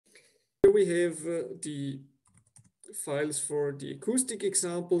here we have the files for the acoustic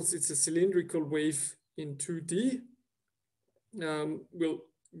examples. It's a cylindrical wave in 2D. We'll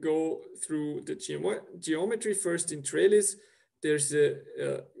go through the geometry first in trelis. There's a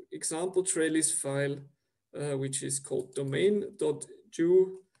example trelis file, which is called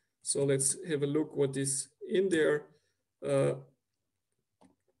domain.ju. So let's have a look what is in there. A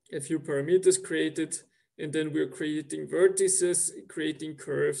few parameters created, and then we're creating vertices, creating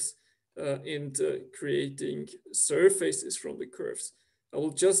curves, and creating surfaces from the curves. I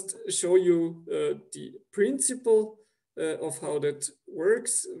will just show you the principle of how that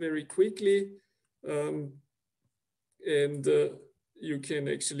works very quickly. And you can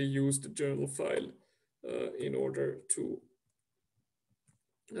actually use the journal file in order to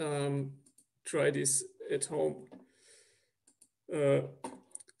try this at home.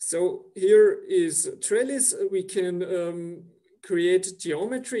 So here is trelis. We can create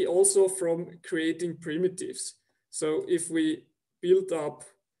geometry also from creating primitives. So if we build up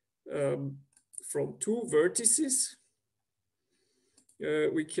from two vertices,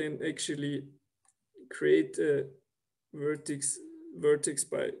 we can actually create a vertex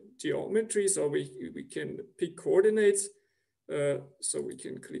by geometry. So we can pick coordinates. So we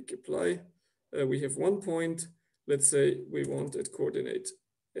can click apply. We have 1 point. Let's say we want at coordinate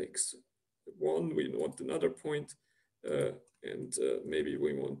x1, we want another point, and maybe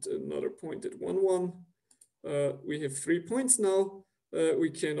we want another point at 1, 1. We have 3 points now. We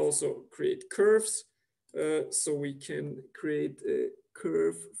can also create curves. So we can create a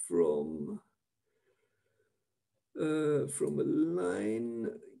curve from a line,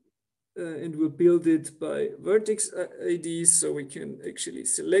 and we'll build it by vertex IDs. So we can actually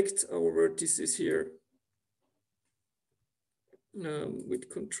select our vertices here. With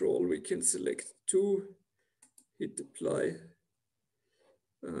control, we can select 2, hit apply.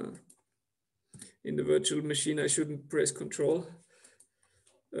 In the virtual machine, I shouldn't press control.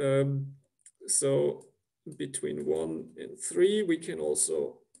 So between 1 and 3, we can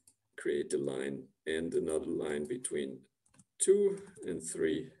also create a line and another line between 2 and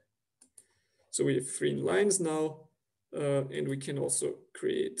 3. So we have 3 lines now, and we can also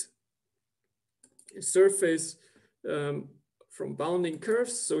create a surface from bounding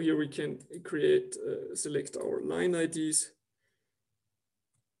curves. So here we can create, select our line IDs.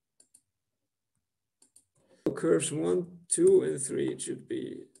 Curves 1, 2, and 3, it should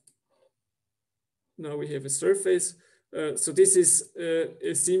be. Now we have a surface. So this is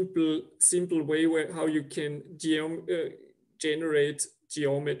a simple way how you can generate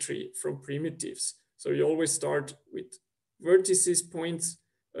geometry from primitives. So you always start with vertices, points,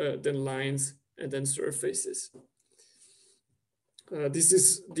 then lines, and then surfaces. This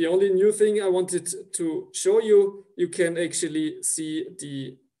is the only new thing I wanted to show you. You can actually see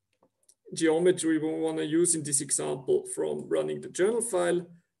the geometry we want to use in this example from running the journal file.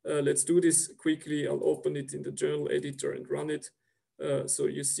 Let's do this quickly. I'll open it in the journal editor and run it. So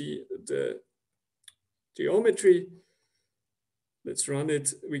you see the geometry. Let's run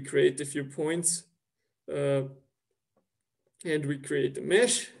it. We create a few points and we create a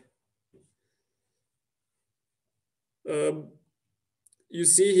mesh. You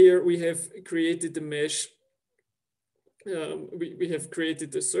see here we have created a mesh. We have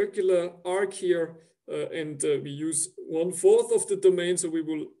created a circular arc here, and we use 1/4 of the domain. So we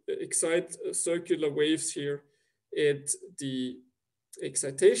will excite circular waves here at the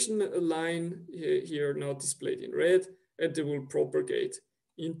excitation line here now displayed in red, and they will propagate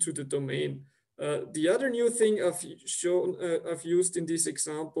into the domain. The other new thing I've used in this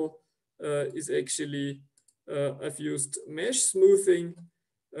example is actually I've used mesh smoothing.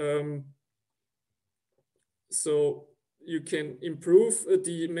 So you can improve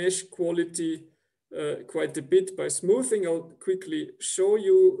the mesh quality quite a bit by smoothing. I'll quickly show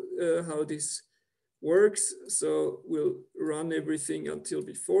you how this works. So we'll run everything until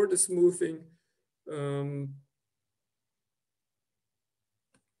before the smoothing.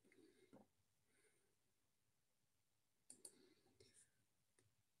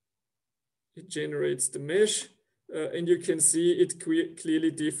 It generates the mesh, and you can see it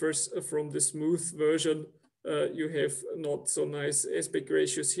clearly differs from the smooth version. You have not so nice aspect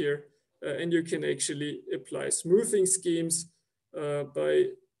ratios here, and you can actually apply smoothing schemes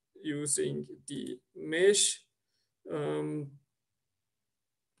by using the mesh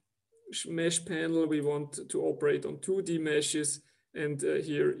panel. We want to operate on 2D meshes, and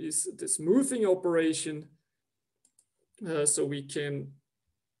here is the smoothing operation. So we can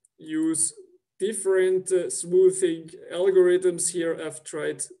use different smoothing algorithms here. I've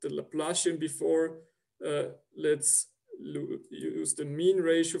tried the Laplacian before. Let's use the mean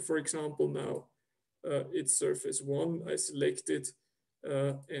ratio, for example. Now it's surface 1. I select it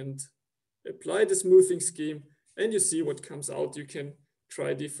and apply the smoothing scheme, and you see what comes out. You can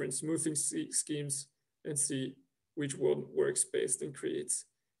try different smoothing schemes and see which one works best and creates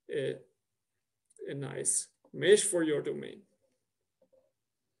a nice mesh for your domain.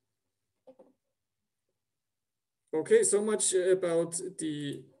 Okay, so much about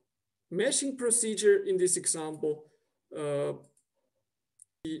the meshing procedure in this example.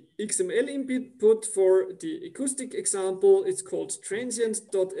 The XML input for the acoustic example, it's called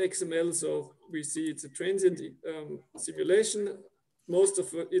transient.xml. So we see it's a transient simulation. Most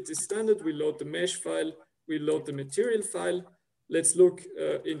of it is standard. We load the mesh file, we load the material file. Let's look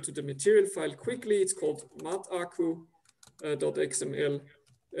into the material file quickly. It's called matacu.xml.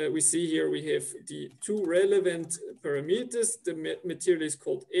 We see here we have the 2 relevant parameters. The material is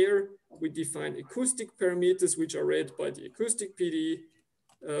called air. We define acoustic parameters, which are read by the acoustic PD.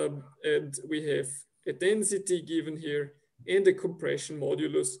 And we have a density given here and a compression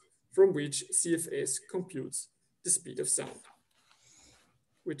modulus from which CFS computes the speed of sound,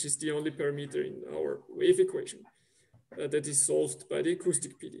 which is the only parameter in our wave equation that is solved by the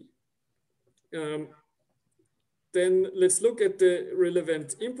acoustic PD. Then let's look at the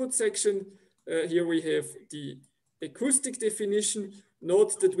relevant input section. Here we have the acoustic definition.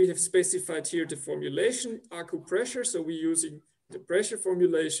 Note that we have specified here the formulation, Acu pressure. So we're using the pressure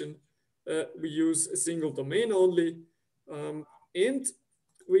formulation. We use a single domain only. And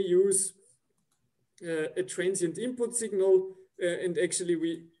we use a transient input signal. And actually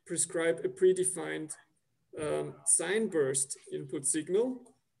we prescribe a predefined sine burst input signal.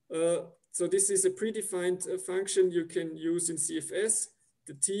 So this is a predefined function you can use in CFS.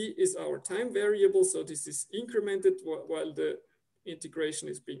 The t is our time variable, so this is incremented while the integration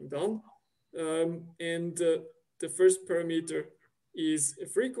is being done. And the first parameter is a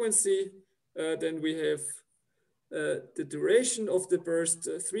frequency. Then we have the duration of the burst,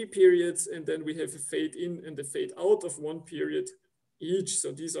 3 periods, and then we have a fade in and a fade out of 1 period each.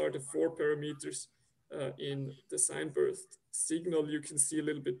 So these are the 4 parameters in the sine burst signal. You can see a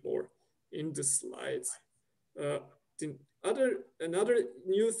little bit more in the slides. Another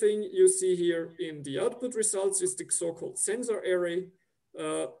new thing you see here in the output results is the so-called sensor array.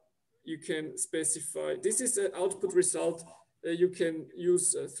 You can specify, this is an output result you can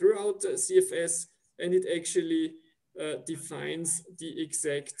use throughout CFS, and it actually defines the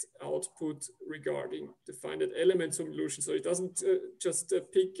exact output regarding the finite element solution. So it doesn't just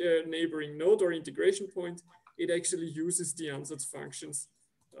pick a neighboring node or integration point, it actually uses the ansatz functions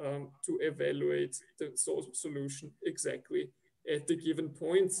to evaluate the solution exactly at the given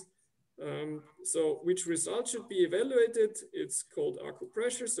points. So which result should be evaluated? It's called Acu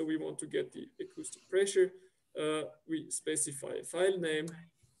pressure. So we want to get the acoustic pressure. We specify a file name,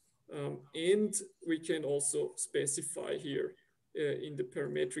 and we can also specify here in the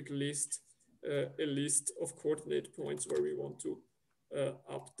parametric list a list of coordinate points where we want to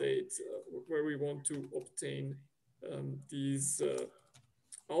update, where we want to obtain these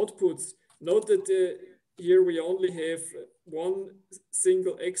outputs. Note that here we only have one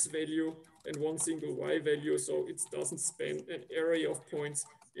single X value and one single Y value, so it doesn't span an array of points.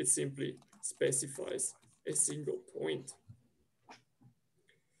 It simply specifies a single point,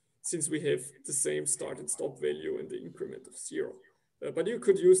 since we have the same start and stop value and the increment of 0. But you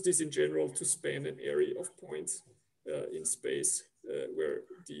could use this in general to span an array of points in space where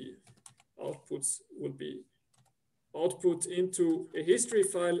the outputs will be output into a history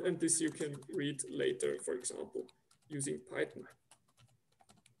file, and this you can read later, for example, using Python.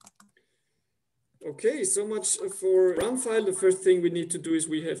 Okay, so much for run file. The first thing we need to do is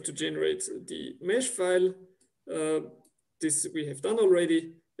we have to generate the mesh file. This we have done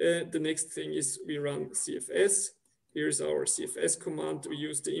already. The next thing is we run CFS. Here's our CFS command. We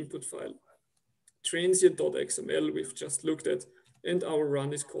use the input file transient.xml we've just looked at, and our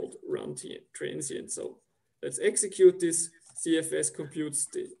run is called run transient. So let's execute this. CFS computes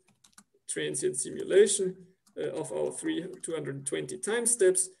the transient simulation of our 220 time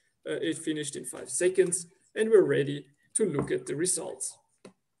steps. It finished in 5 seconds, and we're ready to look at the results.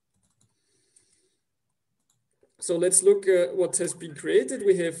 So let's look at what has been created.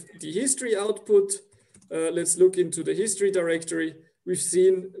 We have the history output. Let's look into the history directory. We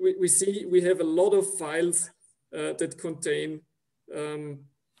have a lot of files that contain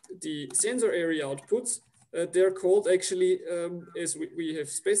the sensor area outputs. They're called actually, as we have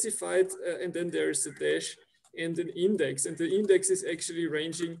specified, and then there's a dash and an index. And the index is actually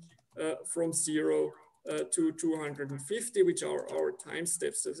ranging from 0 to 250, which are our time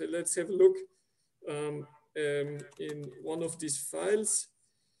steps. So let's have a look. in one of these files,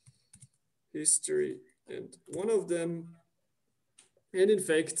 history, and one of them. And in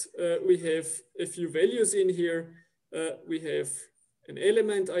fact, we have a few values in here. We have an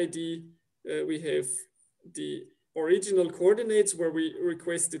element ID. We have the original coordinates where we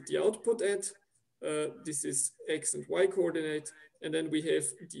requested the output at. This is X and Y coordinate. And then we have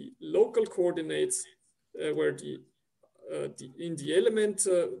the local coordinates where in the element,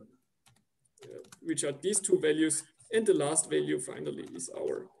 which are these two values. And the last value finally is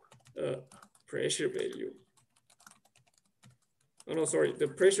our pressure value. Oh no, sorry, the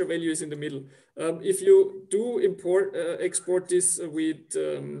pressure value is in the middle. If you do export this with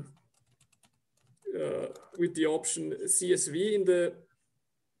the option CSV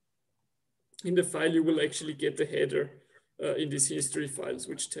in the file, you will actually get the header in these history files,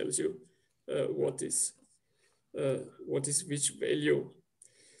 which tells you what is which value.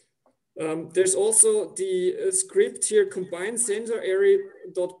 There's also the script here, combine sensor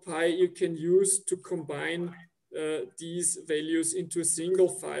array.py. You can use to combine these values into a single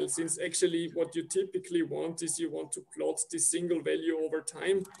file, since actually what you typically want is you want to plot this single value over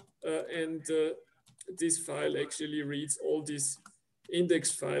time, and this file actually reads all these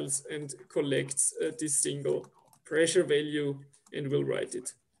index files and collects this single pressure value and will write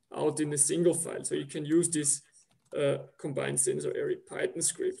it out in a single file. So you can use this combine sensor array Python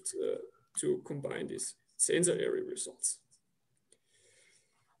script to combine these sensor array results.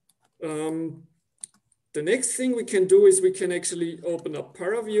 The next thing we can do is we can actually open up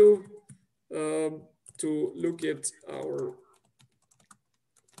ParaView to look at our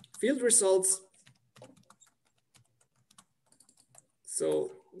field results.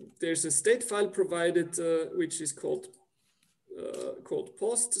 So there's a state file provided, which is called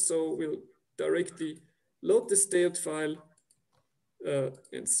post. So we'll directly load the state file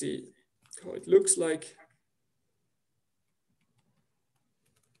and see how it looks like.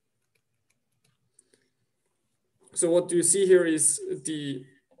 So what you see here is the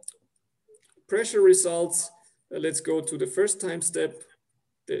pressure results. Let's go to the first time step.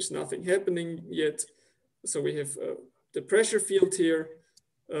 There's nothing happening yet. So we have the pressure field here.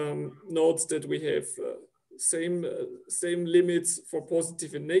 Note that we have same limits for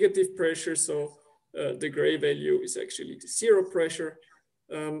positive and negative pressure. So the gray value is actually the zero pressure.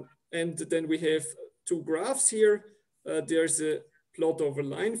 And then we have two graphs here. There's a plot over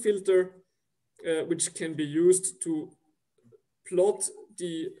line filter, which can be used to plot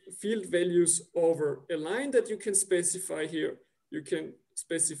the field values over a line that you can specify here. You can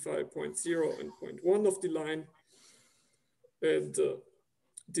specify 0.0 and 0.1 of the line. And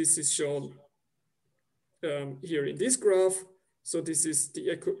this is shown here in this graph. So this is the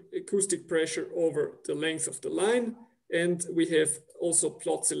acoustic pressure over the length of the line. And we have also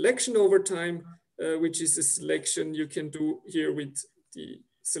plot selection over time, which is a selection you can do here with the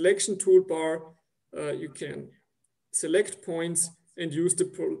selection toolbar. You can select points and use the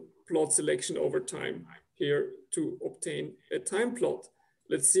plot selection over time here to obtain a time plot.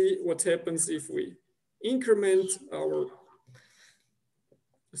 Let's see what happens if we increment our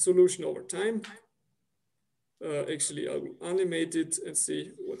solution over time. Actually, I will animate it and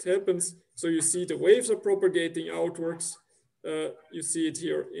see what happens. So you see the waves are propagating outwards. You see it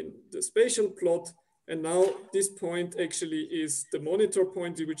here in the spatial plot. And now this point actually is the monitor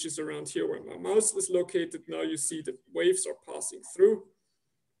point, which is around here where my mouse is located. Now you see the waves are passing through.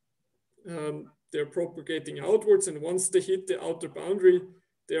 They're propagating outwards. And once they hit the outer boundary,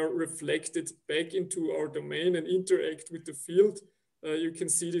 they are reflected back into our domain and interact with the field. You can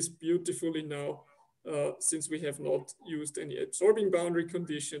see this beautifully now, since we have not used any absorbing boundary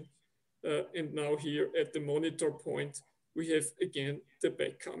condition. And now here at the monitor point, we have again the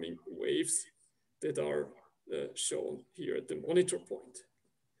backcoming waves that are shown here at the monitor point.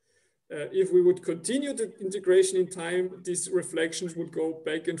 If we would continue the integration in time, these reflections would go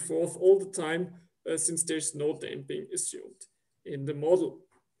back and forth all the time, since there's no damping assumed in the model.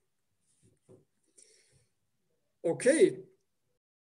 Okay,